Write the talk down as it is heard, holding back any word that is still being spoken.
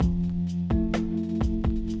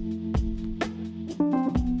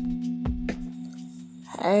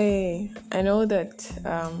I know that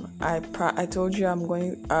I told you I'm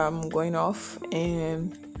going off,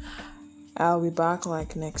 and I'll be back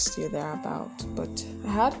like next year thereabout. But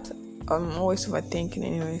I'm always overthinking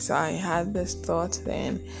anyway, so I had this thought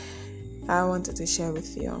then I wanted to share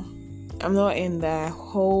with you. I'm not in the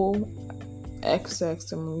whole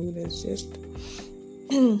XX mood. It's just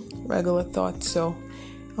regular thoughts. So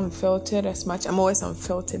unfiltered as much. I'm always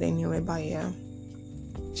unfiltered anyway. But yeah,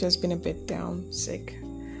 just been a bit down, sick.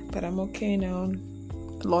 But I'm okay now.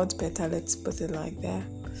 A lot better, let's put it like that.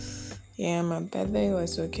 Yeah, my birthday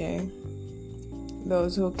was okay.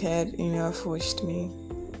 Those who cared, wished me.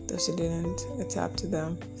 Those who didn't, it's up to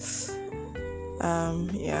them.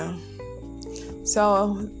 Yeah.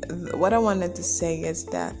 So, what I wanted to say is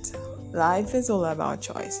that life is all about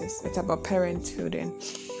choices. It's about parenthood and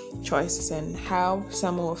choices, and how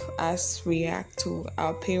some of us react to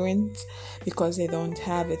our parents because they don't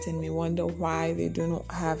have it, and we wonder why they do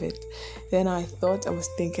not have it. Then I was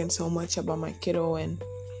thinking so much about my kiddo, and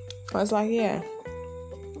I was like, yeah,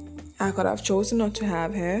 I could have chosen not to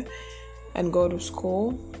have her and go to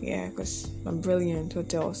school. Yeah, because I'm brilliant.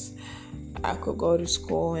 What else? I could go to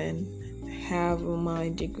school and have my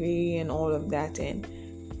degree and all of that, and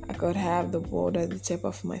I could have the world at the tip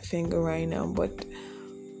of my finger right now, but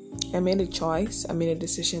I made a choice. I made a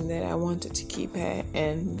decision that I wanted to keep her,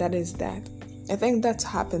 and that is that. I think that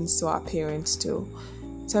happens to our parents too.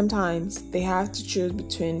 Sometimes they have to choose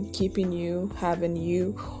between keeping you, having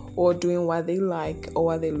you, or doing what they like or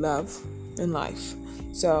what they love in life.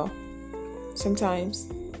 So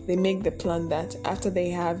sometimes they make the plan that after they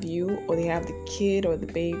have you, or they have the kid or the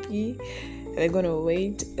baby, they're going to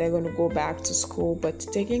wait, they're going to go back to school. But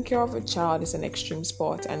taking care of a child is an extreme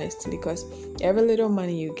sport, honestly, because every little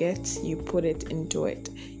money you get, you put it into it.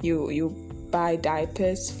 You buy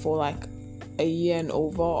diapers for like a year and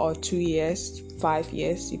over, or 2 years, 5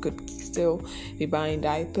 years, you could still be buying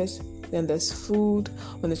diapers. Then there's food.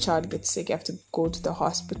 When the child gets sick, you have to go to the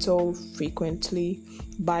hospital frequently,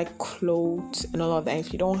 buy clothes and all of that.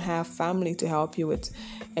 If you don't have family to help you, it's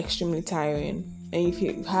extremely tiring. And if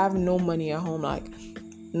you have no money at home, like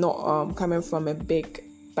not coming from a big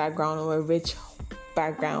background or a rich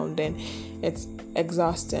background, then it's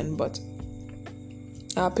exhausting. But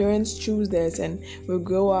our parents choose this, and we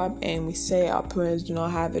grow up and we say our parents do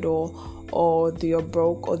not have it all, or they are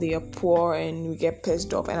broke, or they are poor, and we get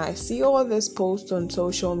pissed off. And I see all this posts on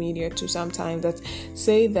social media too sometimes that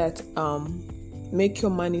say that make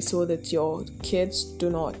your money so that your kids do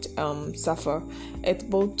not suffer.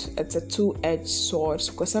 It's a two-edged sword,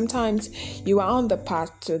 because sometimes you are on the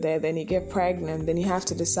path to there, then you get pregnant, then you have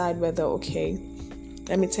to decide whether, okay,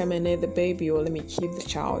 let me terminate the baby or let me keep the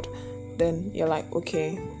child. Then you're like,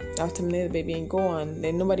 okay, I'll terminate the baby and go on.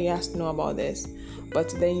 Then nobody has to know about this. But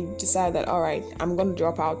then you decide that, all right, I'm going to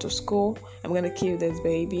drop out of school. I'm going to keep this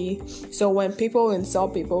baby. So when people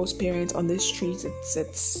insult people's parents on the streets,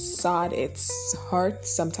 it's sad. It's hurt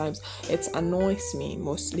sometimes. It annoys me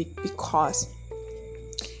mostly because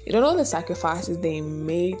you don't know the sacrifices they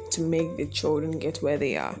made to make the children get where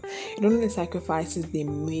they are. You don't know the sacrifices they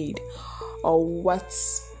made, or what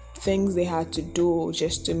things they had to do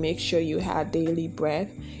just to make sure you had daily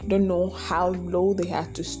bread. You don't know how low they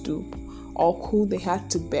had to stoop, or who they had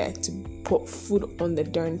to bear to put food on the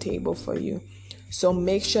darn table for you. So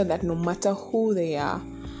make sure that no matter who they are,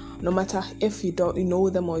 no matter if you don't know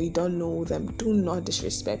them or you don't know them, do not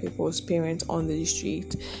disrespect people's parents on the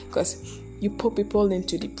street, because you put people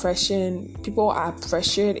into depression. People are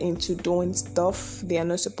pressured into doing stuff they are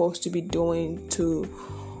not supposed to be doing to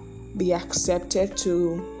be accepted,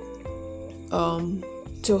 to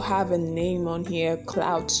have a name on here,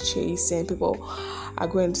 clout chasing. People are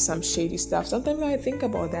going into some shady stuff. Sometimes I think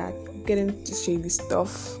about that, getting into shady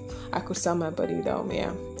stuff. I could sell my body though,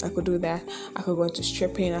 yeah. I could do that. I could go into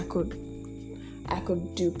stripping. I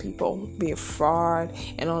could do people, be a fraud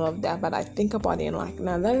and all of that. But I think about it and like,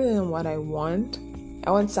 now that isn't what I want.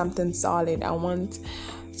 I want something solid. I want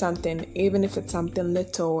something, even if it's something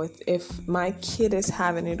little. If my kid is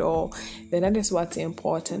having it all, then that is what's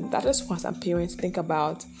important. That is what some parents think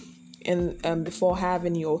about before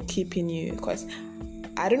having you or keeping you. Because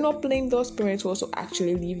I do not blame those parents who also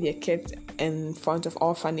actually leave their kids in front of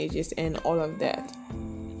orphanages and all of that,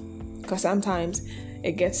 because sometimes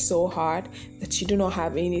it gets so hard that you do not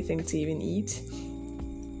have anything to even eat,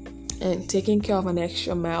 and taking care of an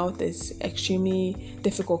extra mouth is extremely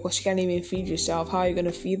difficult because you can't even feed yourself. How are you going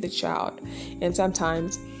to feed the child? And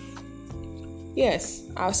sometimes, yes,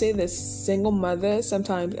 I'll say this, single mothers,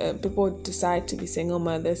 sometimes people decide to be single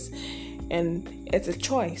mothers, and it's a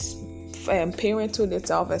choice parenthood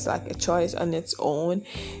itself is like a choice on its own.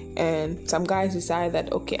 And some guys decide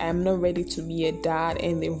that, okay, I'm not ready to be a dad,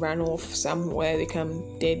 and they run off somewhere, they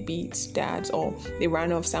become deadbeat dads, or they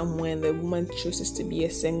run off somewhere and the woman chooses to be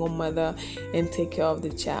a single mother and take care of the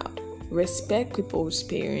child. Respect people's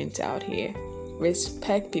parents out here.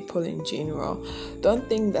 Respect people in general. Don't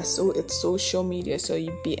think that it's social media, so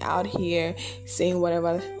you be out here saying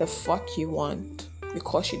whatever the fuck you want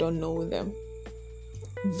because you don't know them.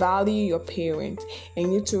 Value your parents, and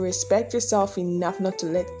you need to respect yourself enough not to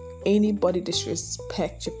let anybody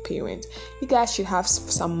disrespect your parents. You guys should have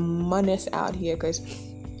some manners out here, because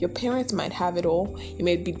your parents might have it all. You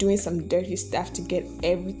may be doing some dirty stuff to get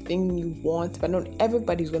everything you want, but not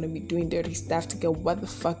everybody's going to be doing dirty stuff to get what the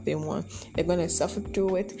fuck they want. They're going to suffer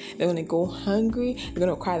through it. They're going to go hungry. They're going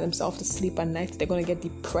to cry themselves to sleep at night. They're going to get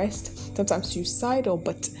depressed, sometimes suicidal,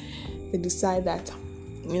 but they decide that,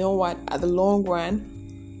 you know what, at the long run,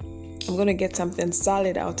 I'm going to get something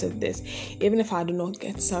solid out of this. Even if I do not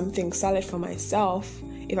get something solid for myself,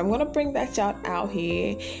 if I'm going to bring that child out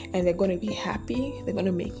here and they're going to be happy, they're going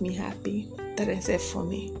to make me happy, that is it for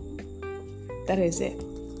me. That is it.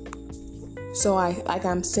 So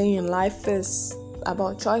I'm saying, life is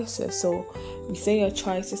about choices. So you say your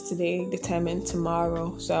choices today determine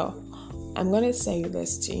tomorrow. So I'm going to say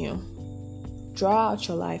this to you. Draw out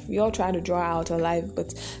your life. We all try to draw out our life,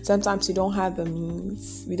 but sometimes you don't have the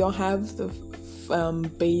means. We don't have the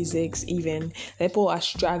basics even. People are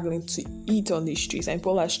struggling to eat on the streets, and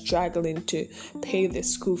people are struggling to pay their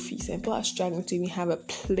school fees, and people are struggling to even have a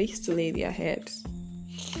place to lay their heads.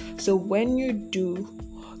 So when you do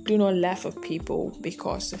not laugh at people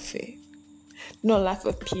because of it. Do not laugh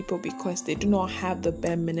at people because they do not have the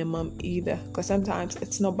bare minimum either. Because sometimes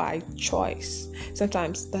it's not by choice.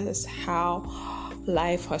 Sometimes that is how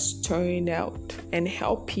life has turned out. And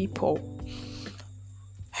help people.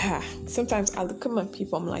 Sometimes I look at my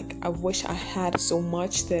people, I'm like, I wish I had so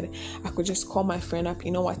much that I could just call my friend up.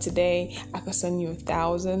 You know what, today I could send you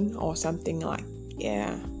 1,000 or something like,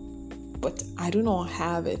 yeah. But I do not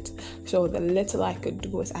have it. So the little I could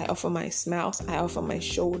do is I offer my smiles, I offer my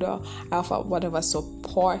shoulder, I offer whatever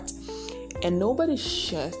support. And nobody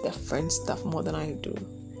shares their friend stuff more than I do.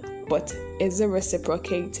 But is it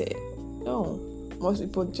reciprocated? No. Most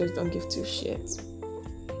people just don't give two shits.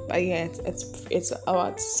 But yeah, it's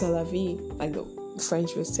about c'est la vie, like the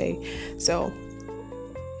French would say. So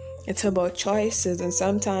it's about choices, and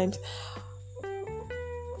sometimes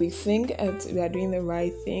we think we are doing the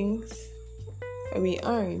right things, but we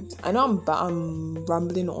aren't. I know I'm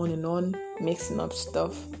rambling on and on, mixing up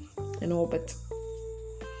stuff and all, but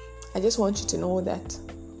I just want you to know that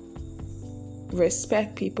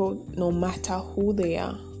respect people no matter who they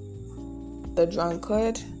are. The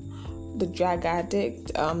drunkard, the drug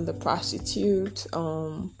addict, the prostitute,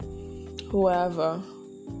 whoever.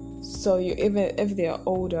 So you, even if they are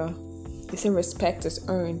older, they say respect is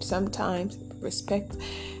earned. Sometimes respect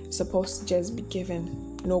is supposed to just be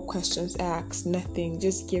given. No questions asked, nothing.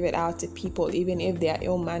 Just give it out to people, even if they are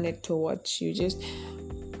ill-mannered towards you. Just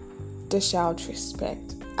dish out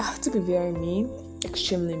respect. I have to be very mean,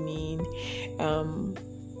 extremely mean,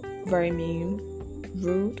 very mean,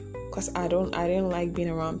 rude, because I didn't like being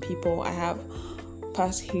around people. I have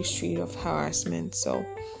past history of harassment, so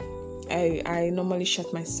I normally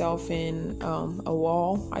shut myself in a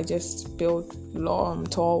wall. I just build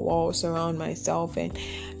tall walls around myself and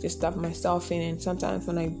just stuff myself in. And sometimes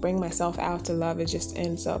when I bring myself out to love, it just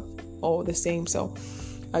ends up all the same. So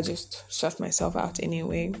I just shut myself out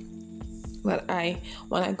anyway. But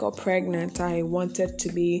when I got pregnant, I wanted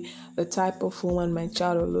to be the type of woman my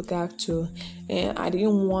child would look up to. And I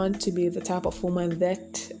didn't want to be the type of woman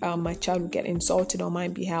that my child would get insulted on my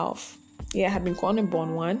behalf. Yeah, I had been calling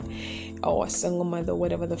born one or a single mother,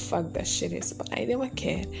 whatever the fuck that shit is. But I never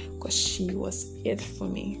cared because she was it for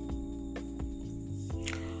me.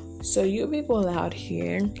 So you people out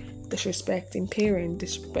here disrespecting parents,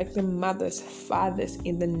 disrespecting mothers, fathers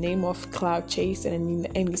in the name of cloud chasing, and in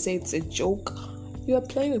the end you say it's a joke, you are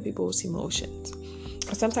playing with people's emotions.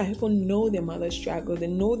 Sometimes people know their mother struggle, they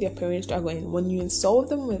know their parents struggle, and when you insult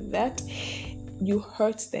them with that, you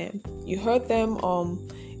hurt them. You hurt them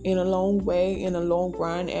in a long way, in a long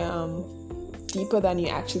run, deeper than you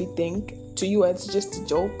actually think. To you it's just a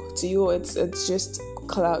joke, to you it's just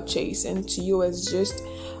cloud chasing, to you it's just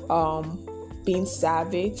being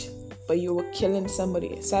savage, but you were killing somebody.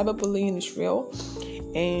 Cyberbullying is real,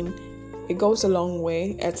 and it goes a long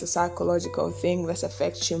way. It's a psychological thing that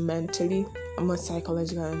affects you mentally. I'm not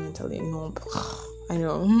psychological and mentally, no, I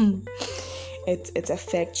know. It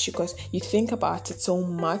affects you because you think about it so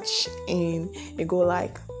much, and you go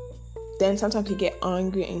like, then sometimes you get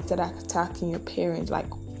angry instead of attacking your parents. Like,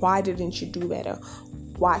 why didn't you do better?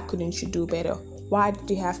 Why couldn't you do better? Why did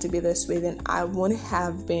you have to be this way? Then I wouldn't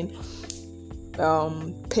have been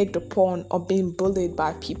picked upon or being bullied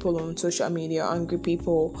by people on social media, angry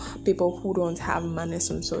people who don't have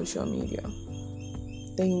manners on social media.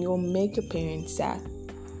 Then you'll make your parents sad.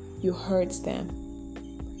 You hurt them.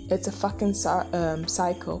 It's a fucking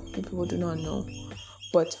cycle. People do not know.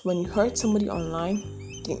 But when you hurt somebody online,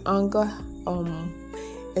 the anger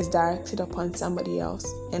is directed upon somebody else,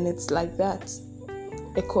 and it's like that.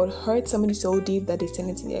 It could hurt somebody so deep that they send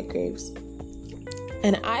it to their graves.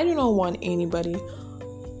 And I do not want anybody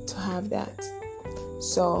to have that.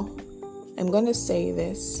 So I'm going to say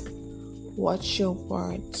this. Watch your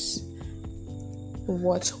words.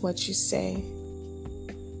 Watch what you say.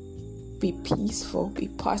 Be peaceful. Be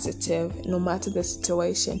positive no matter the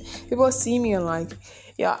situation. People see me and like,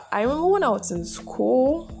 yeah, I remember when I was in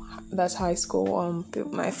school, that's high school,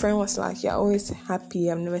 my friend was like, you're always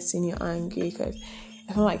happy. I've never seen you angry. Because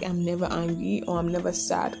I feel like I'm never angry or I'm never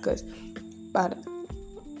sad. But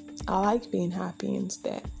I like being happy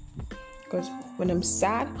instead, because when I'm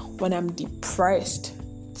sad, when I'm depressed,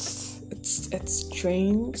 it's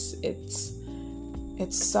strange.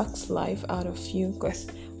 It sucks life out of you. Because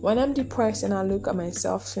when I'm depressed and I look at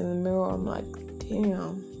myself in the mirror, I'm like,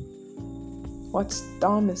 damn, what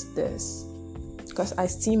storm is this? Because I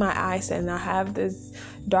see my eyes and I have this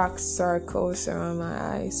dark circles around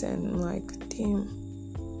my eyes, and I'm like, damn.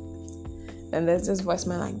 And there's this voice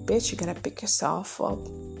man like, bitch, you gotta pick yourself up.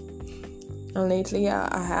 And lately,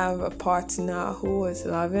 I have a partner who is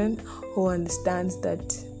loving, who understands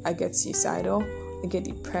that I get suicidal, I get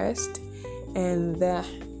depressed, and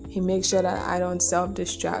he makes sure that I don't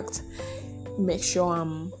self-destruct. Make sure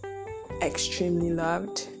I'm extremely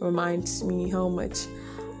loved. Reminds me how much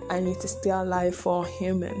I need to stay alive for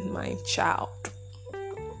him and my child.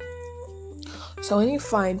 So when you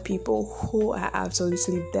find people who are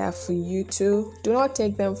absolutely there for you too, do not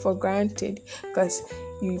take them for granted, because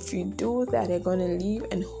if you do that, they're going to leave,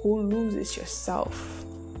 and who loses? Yourself.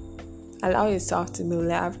 Allow yourself to be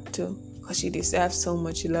loved too, because you deserve so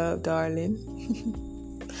much love, darling.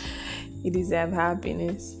 You deserve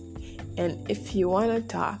happiness. And if you want to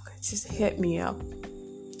talk, just hit me up.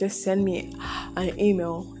 Just send me an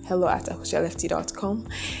email, hello@akoshalefty.com.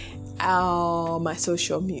 My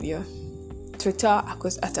social media. Twitter,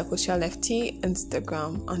 @akoshalefty,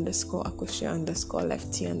 Instagram,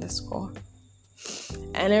 _akosha_lefty_.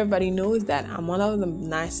 And everybody knows that I'm one of the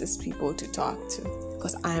nicest people to talk to,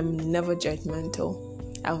 because I'm never judgmental.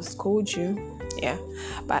 I'll scold you, yeah,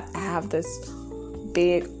 but I have this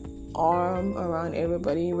big arm around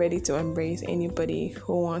everybody, ready to embrace anybody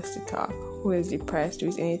who wants to talk, who is depressed, who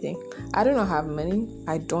is anything. I do not have money.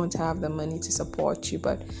 I don't have the money to support you,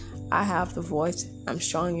 but I have the voice. I'm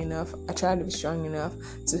strong enough. I try to be strong enough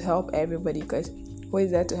to help everybody, because who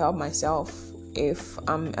is there to help myself if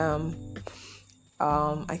I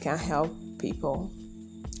can't help people?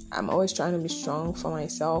 I'm always trying to be strong for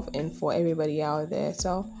myself and for everybody out there.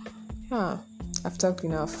 So yeah, I've talked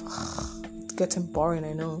enough. It's getting boring,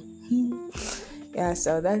 I know. Yeah,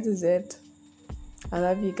 so that is it. I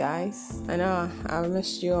love you guys. I know I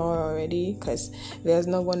missed you all already, because there's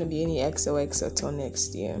not going to be any XOXO till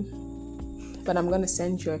next year. But I'm going to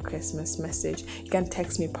send you a Christmas message. You can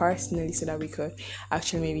text me personally so that we could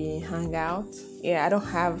actually maybe hang out. Yeah, I don't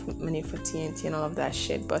have money for TNT and all of that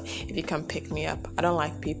shit, but if you can pick me up. I don't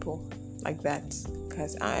like people like that,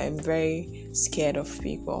 because I'm very scared of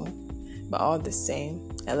people. But all the same,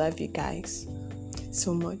 I love you guys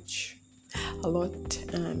so much. A lot,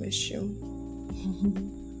 and I miss you.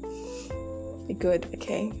 Be good,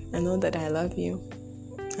 okay? I know that I love you.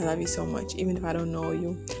 I love you so much, even if I don't know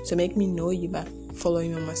you. So make me know you by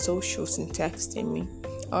following me on my socials and texting me.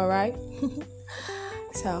 Alright?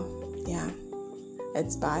 So, yeah.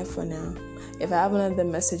 It's bye for now. If I have another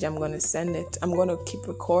message, I'm going to send it. I'm going to keep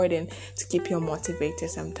recording to keep you motivated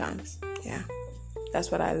sometimes. Yeah. That's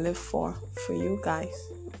what I live for you guys.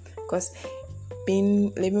 Because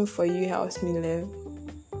living for you helps me live.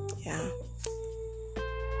 Yeah.